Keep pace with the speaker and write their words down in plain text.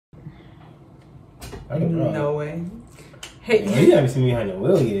I can drive. No way. Hey, Well, you haven't seen me behind the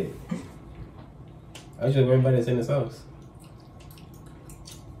wheel yet. I was just everybody that's in this house.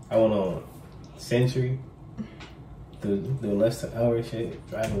 I went on Century, doing less hour shit,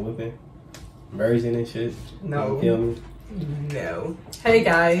 driving, whipping, merging and shit. No. You feel me? No. Hey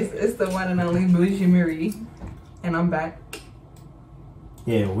guys, it's the one and only Bougie Marie, and I'm back.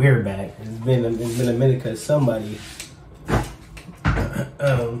 Yeah, we're back. It's been a minute because somebody.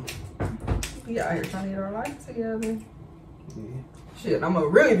 We out here trying to get our life together. Yeah. Shit, I'ma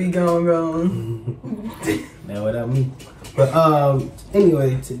really be gone. Now without me. But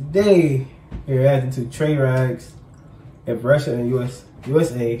anyway, today we're reacting to trade rags if Russia and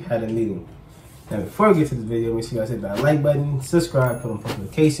USA had a meeting. Now before we get to this video, make sure you guys hit that like button, subscribe, put on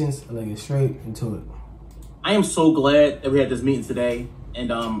notifications, and let's get straight into it. I am so glad that we had this meeting today,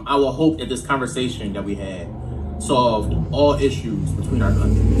 and I will hope that this conversation that we had solved all issues between our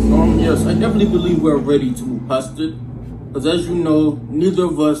countries. Yes, I definitely believe we're ready to move past it, because as you know, neither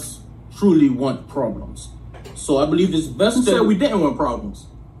of us truly want problems. So I believe it's best that we didn't want problems.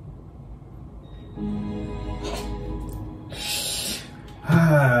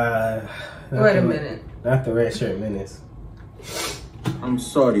 Wait a minute. Not the red shirt menace. I'm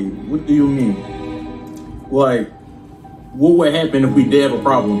sorry, what do you mean? Like, what would happen if we did have a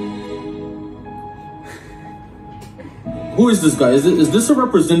problem? Who is this guy? Is this a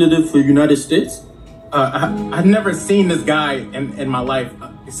representative for the United States? I've never seen this guy in my life.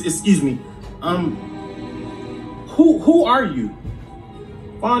 Excuse me. Who are you?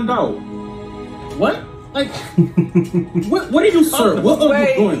 Find out. What? Like, what are you, sir? What are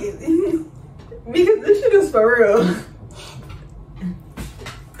you doing? Because this shit is for real.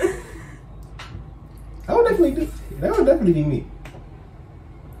 That would definitely be me.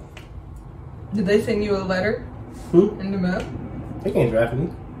 Did they send you a letter in the mail? They can't draft me.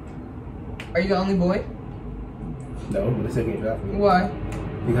 Are you the only boy? No, but they still can't draft me. Why?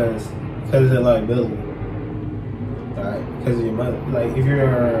 Because of the liability. Alright, because of your mother. Like, if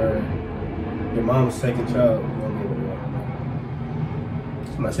you're your mom's second child, you won't be able to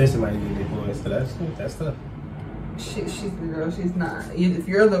draft. My sister might be a big boy, so that's tough. She's the girl. She's not. If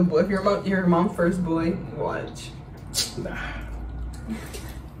you're the boy, if you're your mom's first boy, watch. Nah,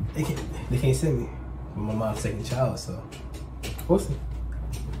 they can't send me. I'm my mom's second child, so we'll see.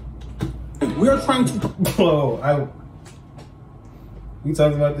 We are trying to. Whoa, we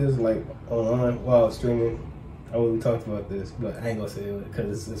talked about this like online while I was streaming. We talked about this, but I ain't gonna say it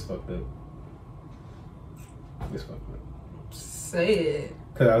because it's fucked up. It's fucked up. Say it.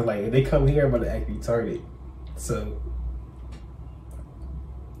 Because I was like, if they come here, I'm about to act retarded. So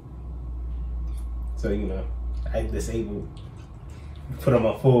you know, I disabled. Put on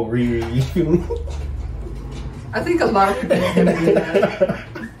my full Riri, you feel me? I think a lot of people are gonna do that.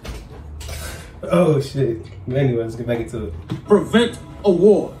 Oh shit. Anyway, let's get back into it. Prevent a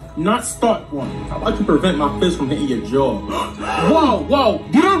war, not start one. I'd like to prevent my fist from hitting your jaw. Whoa,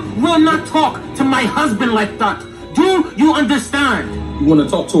 you will not talk to my husband like that. Do you understand? You want to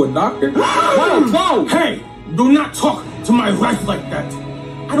talk to a doctor? Whoa, hey, do not talk to my wife like that.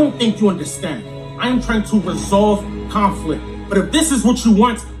 I don't think you understand. I am trying to resolve conflict. But if this is what you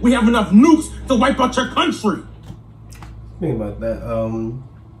want, we have enough nukes to wipe out your country. Think about that.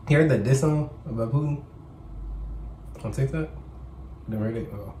 You heard that diss song about Putin on TikTok? Never heard it?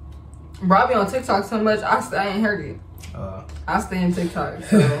 Oh. Robbie on TikTok so much, I ain't heard it. I stay in TikTok,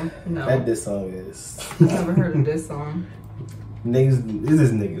 so no. That diss song is. I never heard of this song. Niggas, this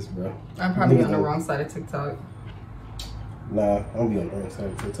is niggas, bro. I'm probably on the wrong side of TikTok. Nah, I don't be on the wrong side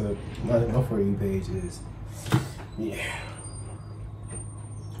of TikTok. My For You page is, yeah.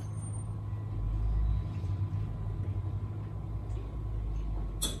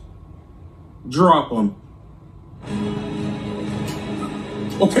 Drop them.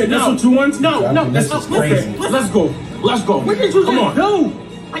 Okay, that's what you want? No, This is crazy. Let's go. What did you just do?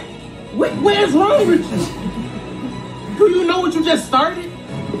 What is wrong with you? Do you know what you just started?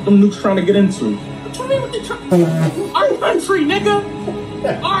 Them nukes trying to get into. What you mean what they trying? Our country, nigga.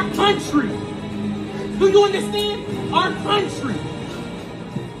 Our country. Do you understand? Our country.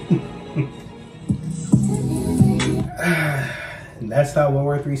 And that's how World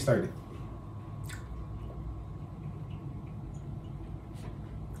War III started.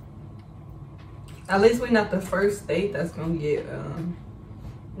 At least we're not the first state that's gonna get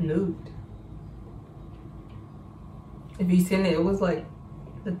nuked. If you seen it, it was like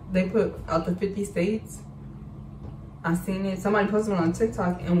they put out the 50 states. I seen it. Somebody posted it on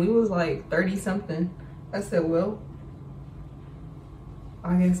TikTok, and we was like 30 something. I said, well,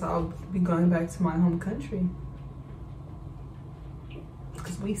 I guess I'll be going back to my home country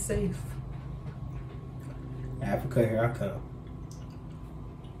because we safe. Africa, here I come.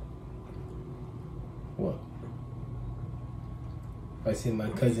 What? I see my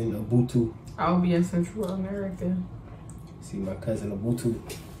cousin Ubuntu. I'll be in Central America. See my cousin Ubuntu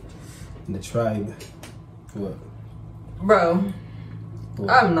in the tribe. What? Bro, What?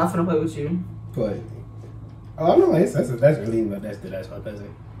 I'm not gonna play with you. What? Oh no, that's really, but that's my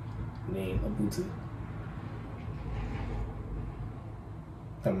cousin named Ubuntu.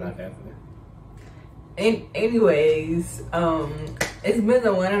 I'm not happy. Anyways, it's been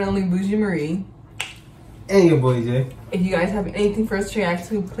the one and only Bougie Marie. And your boy Jay. If you guys have anything for us to react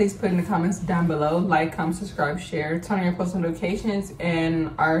to, please put in the comments down below. Like, comment, subscribe, share, turn on your post notifications,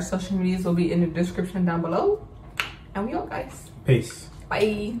 and our social medias will be in the description down below. And we out, guys. Peace.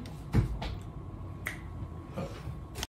 Bye.